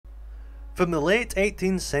From the late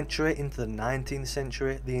 18th century into the 19th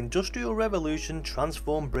century, the Industrial Revolution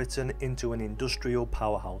transformed Britain into an industrial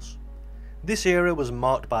powerhouse. This era was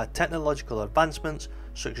marked by technological advancements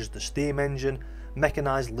such as the steam engine,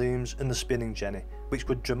 mechanized looms and the spinning jenny, which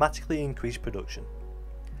would dramatically increase production.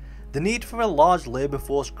 The need for a large labour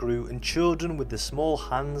force grew, and children with the small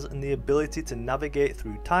hands and the ability to navigate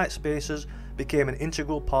through tight spaces became an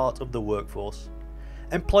integral part of the workforce.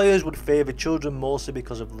 Employers would favour children mostly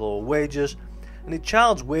because of lower wages, and a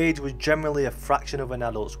child's wage was generally a fraction of an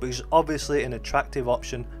adult's, which is obviously an attractive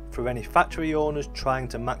option for any factory owners trying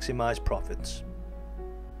to maximise profits.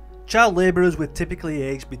 Child labourers were typically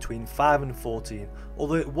aged between 5 and 14,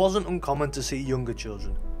 although it wasn't uncommon to see younger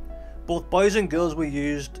children. Both boys and girls were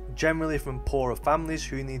used, generally from poorer families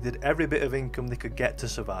who needed every bit of income they could get to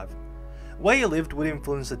survive. Where you lived would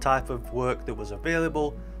influence the type of work that was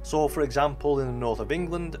available, so for example in the north of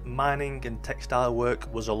England, mining and textile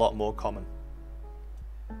work was a lot more common.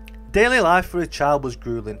 Daily life for a child was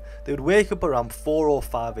grueling. They would wake up around 4 or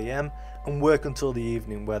 5 am and work until the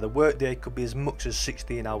evening, where the workday could be as much as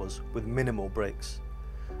 16 hours with minimal breaks.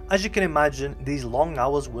 As you can imagine, these long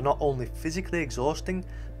hours were not only physically exhausting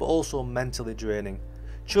but also mentally draining.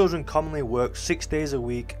 Children commonly worked 6 days a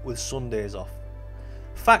week with Sundays off.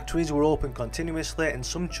 Factories were open continuously, and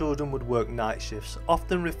some children would work night shifts,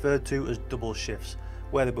 often referred to as double shifts,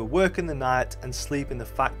 where they would work in the night and sleep in the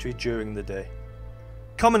factory during the day.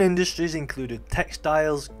 Common industries included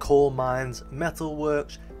textiles, coal mines,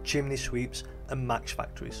 metalworks, chimney sweeps and match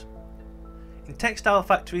factories. In textile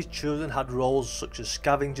factories, children had roles such as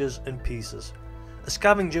scavengers and piecers. A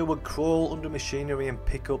scavenger would crawl under machinery and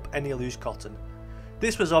pick up any loose cotton.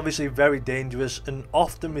 This was obviously very dangerous and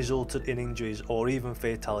often resulted in injuries or even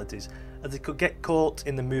fatalities, as they could get caught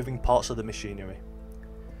in the moving parts of the machinery.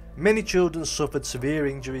 Many children suffered severe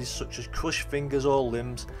injuries such as crushed fingers or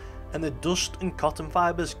limbs, and the dust and cotton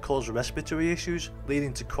fibres caused respiratory issues,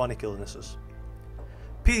 leading to chronic illnesses.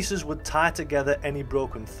 Piecers would tie together any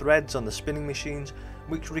broken threads on the spinning machines,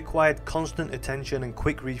 which required constant attention and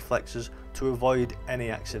quick reflexes to avoid any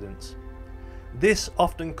accidents. This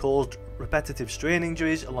often caused repetitive strain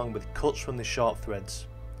injuries along with cuts from the sharp threads.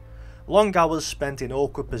 Long hours spent in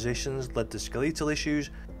awkward positions led to skeletal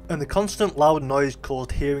issues, and the constant loud noise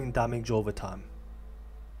caused hearing damage over time.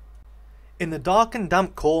 In the dark and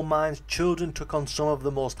damp coal mines, children took on some of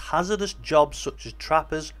the most hazardous jobs such as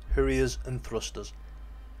trappers, hurriers and thrusters.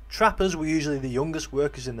 Trappers were usually the youngest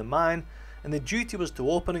workers in the mine, and their duty was to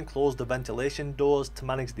open and close the ventilation doors to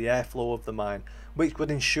manage the airflow of the mine, which would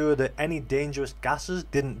ensure that any dangerous gases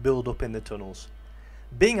didn't build up in the tunnels.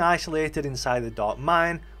 Being isolated inside the dark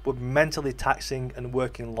mine would be mentally taxing, and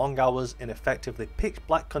working long hours in effectively pitch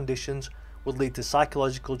black conditions would lead to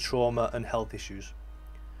psychological trauma and health issues.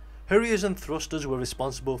 Hurriers and thrusters were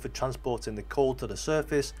responsible for transporting the coal to the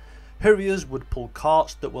surface. Hurriers would pull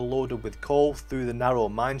carts that were loaded with coal through the narrow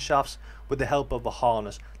mine shafts with the help of a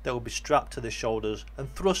harness that would be strapped to the shoulders,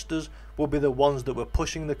 and thrusters would be the ones that were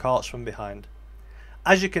pushing the carts from behind.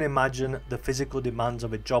 As you can imagine, the physical demands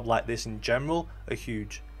of a job like this in general are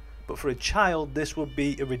huge, but for a child this would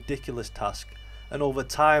be a ridiculous task, and over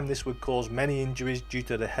time this would cause many injuries due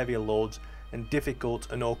to the heavier loads and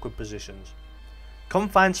difficult and awkward positions.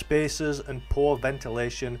 Confined spaces and poor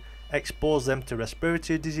ventilation exposed them to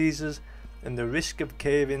respiratory diseases, and the risk of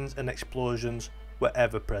cave-ins and explosions were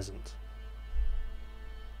ever present.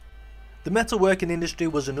 The metalworking industry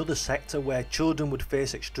was another sector where children would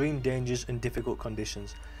face extreme dangers and difficult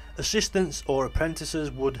conditions. Assistants or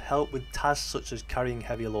apprentices would help with tasks such as carrying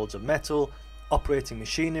heavy loads of metal, operating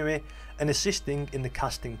machinery and assisting in the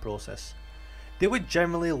casting process. They would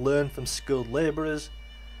generally learn from skilled labourers.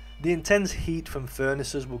 The intense heat from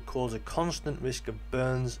furnaces would cause a constant risk of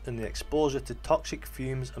burns, and the exposure to toxic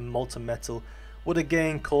fumes and molten metal would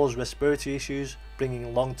again cause respiratory issues,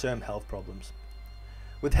 bringing long-term health problems.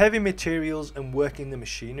 With heavy materials and working the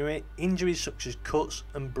machinery, injuries such as cuts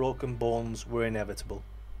and broken bones were inevitable.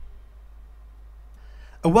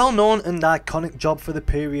 A well-known and iconic job for the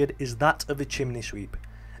period is that of a chimney sweep.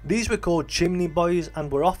 These were called chimney boys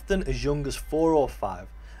and were often as young as 4 or 5.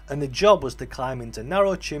 And the job was to climb into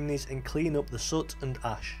narrow chimneys and clean up the soot and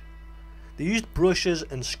ash. They used brushes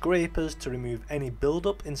and scrapers to remove any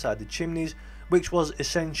build-up inside the chimneys, which was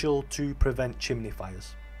essential to prevent chimney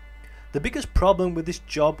fires. The biggest problem with this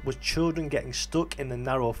job was children getting stuck in the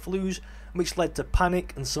narrow flues, which led to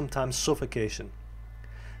panic and sometimes suffocation.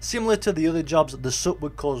 Similar to the other jobs, the soot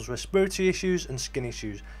would cause respiratory issues and skin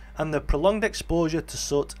issues, and the prolonged exposure to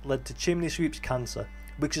soot led to chimney sweeps cancer,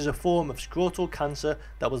 which is a form of scrotal cancer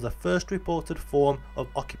that was the first reported form of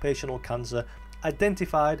occupational cancer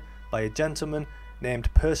identified by a gentleman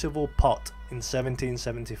named Percival Pott in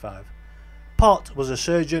 1775. Pott was a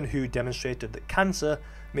surgeon who demonstrated that cancer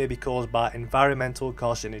may be caused by environmental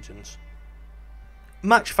carcinogens.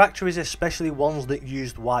 Match factories, especially ones that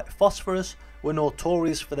used white phosphorus, were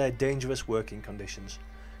notorious for their dangerous working conditions.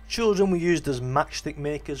 Children were used as matchstick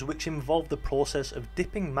makers, which involved the process of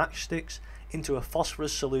dipping matchsticks into a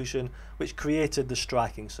phosphorus solution which created the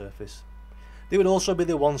striking surface. They would also be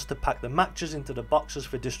the ones to pack the matches into the boxes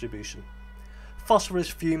for distribution. Phosphorus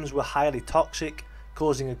fumes were highly toxic,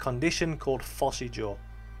 causing a condition called phossy jaw.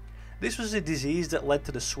 This was a disease that led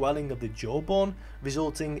to the swelling of the jawbone,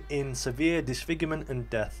 resulting in severe disfigurement and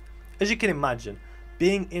death. As you can imagine,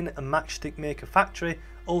 being in a matchstick maker factory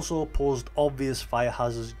also posed obvious fire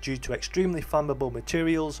hazards due to extremely flammable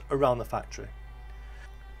materials around the factory.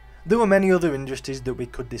 There were many other industries that we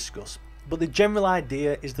could discuss, but the general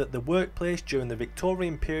idea is that the workplace during the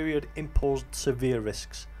Victorian period imposed severe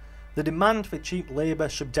risks. The demand for cheap labour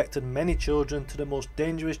subjected many children to the most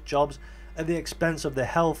dangerous jobs at the expense of their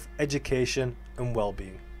health, education and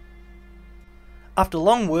well-being. After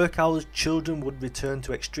long work hours, children would return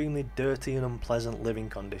to extremely dirty and unpleasant living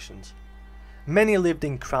conditions. Many lived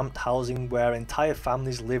in cramped housing where entire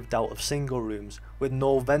families lived out of single rooms with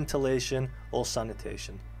no ventilation or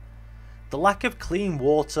sanitation. The lack of clean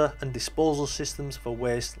water and disposal systems for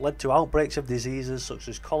waste led to outbreaks of diseases such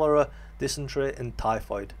as cholera, dysentery and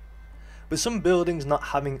typhoid. With some buildings not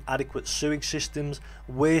having adequate sewage systems,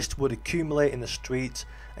 waste would accumulate in the streets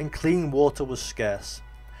and clean water was scarce.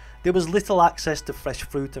 There was little access to fresh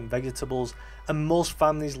fruit and vegetables, and most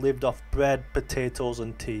families lived off bread, potatoes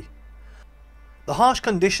and tea. The harsh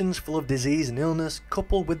conditions full of disease and illness,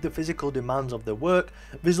 coupled with the physical demands of their work,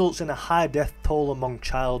 results in a high death toll among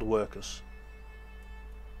child workers.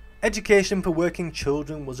 Education for working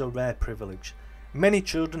children was a rare privilege. Many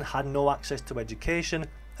children had no access to education,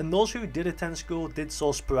 and those who did attend school did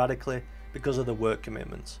so sporadically because of the work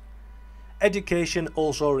commitments. Education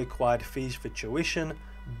also required fees for tuition,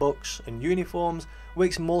 books and uniforms,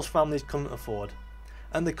 which most families couldn't afford,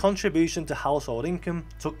 and the contribution to household income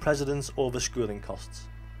took precedence over schooling costs.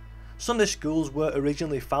 Sunday schools were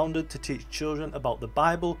originally founded to teach children about the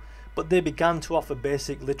Bible, but they began to offer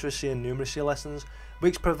basic literacy and numeracy lessons,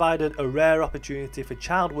 which provided a rare opportunity for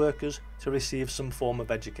child workers to receive some form of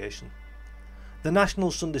education. The National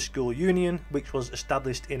Sunday School Union, which was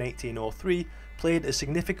established in 1803, played a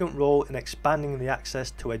significant role in expanding the access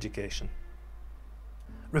to education.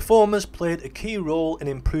 Reformers played a key role in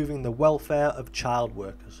improving the welfare of child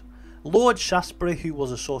workers. Lord Shaftesbury, who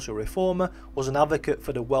was a social reformer, was an advocate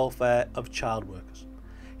for the welfare of child workers.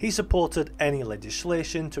 He supported any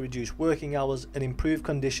legislation to reduce working hours and improve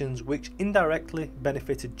conditions which indirectly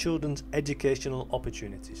benefited children's educational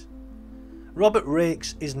opportunities. Robert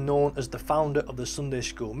Raikes is known as the founder of the Sunday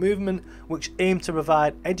School movement, which aimed to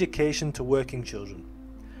provide education to working children.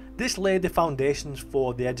 This laid the foundations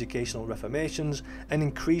for the educational reformations and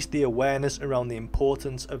increased the awareness around the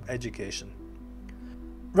importance of education.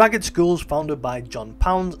 Ragged schools founded by John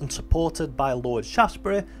Pound and supported by Lord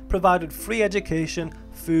Shaftesbury provided free education,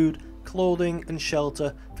 food, clothing and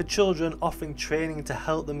shelter for children, offering training to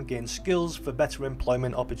help them gain skills for better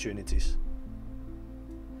employment opportunities.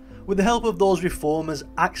 With the help of those reformers,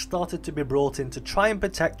 acts started to be brought in to try and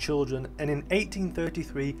protect children, and in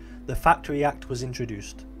 1833 the Factory Act was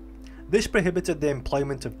introduced. This prohibited the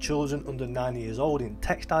employment of children under 9 years old in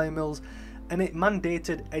textile mills, and it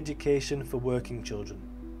mandated education for working children.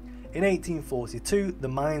 In 1842 the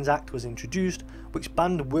Mines Act was introduced, which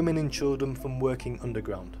banned women and children from working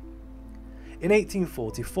underground. In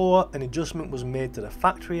 1844 an adjustment was made to the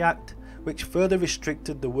Factory Act, which further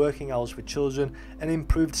restricted the working hours for children and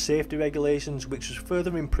improved safety regulations, which was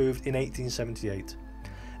further improved in 1878.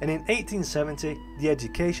 And in 1870 the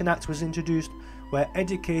Education Act was introduced, where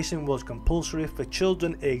education was compulsory for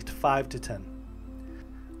children aged 5 to 10.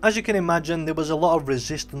 As you can imagine, there was a lot of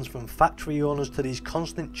resistance from factory owners to these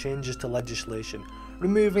constant changes to legislation,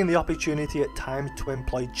 removing the opportunity at times to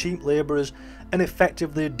employ cheap labourers and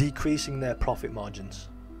effectively decreasing their profit margins.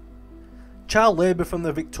 Child labour from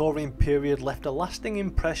the Victorian period left a lasting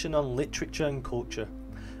impression on literature and culture.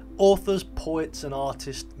 Authors, poets and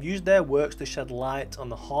artists used their works to shed light on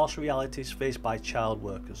the harsh realities faced by child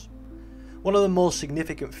workers. One of the most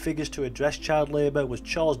significant figures to address child labour was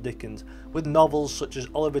Charles Dickens, with novels such as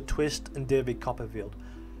Oliver Twist and David Copperfield,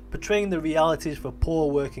 portraying the realities for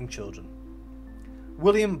poor working children.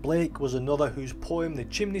 William Blake was another whose poem The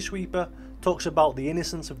Chimney Sweeper talks about the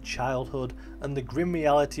innocence of childhood and the grim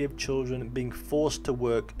reality of children being forced to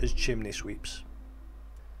work as chimney sweeps.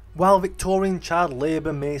 While Victorian child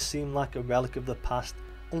labour may seem like a relic of the past,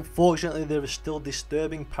 unfortunately there are still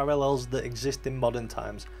disturbing parallels that exist in modern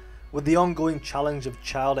times, with the ongoing challenge of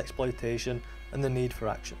child exploitation and the need for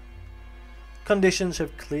action. Conditions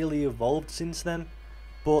have clearly evolved since then,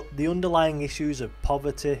 but the underlying issues of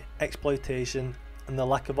poverty, exploitation and the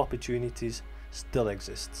lack of opportunities still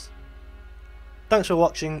exists. Thanks for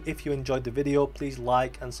watching. If you enjoyed the video, please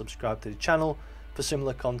like and subscribe to the channel for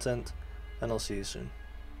similar content, and I'll see you soon.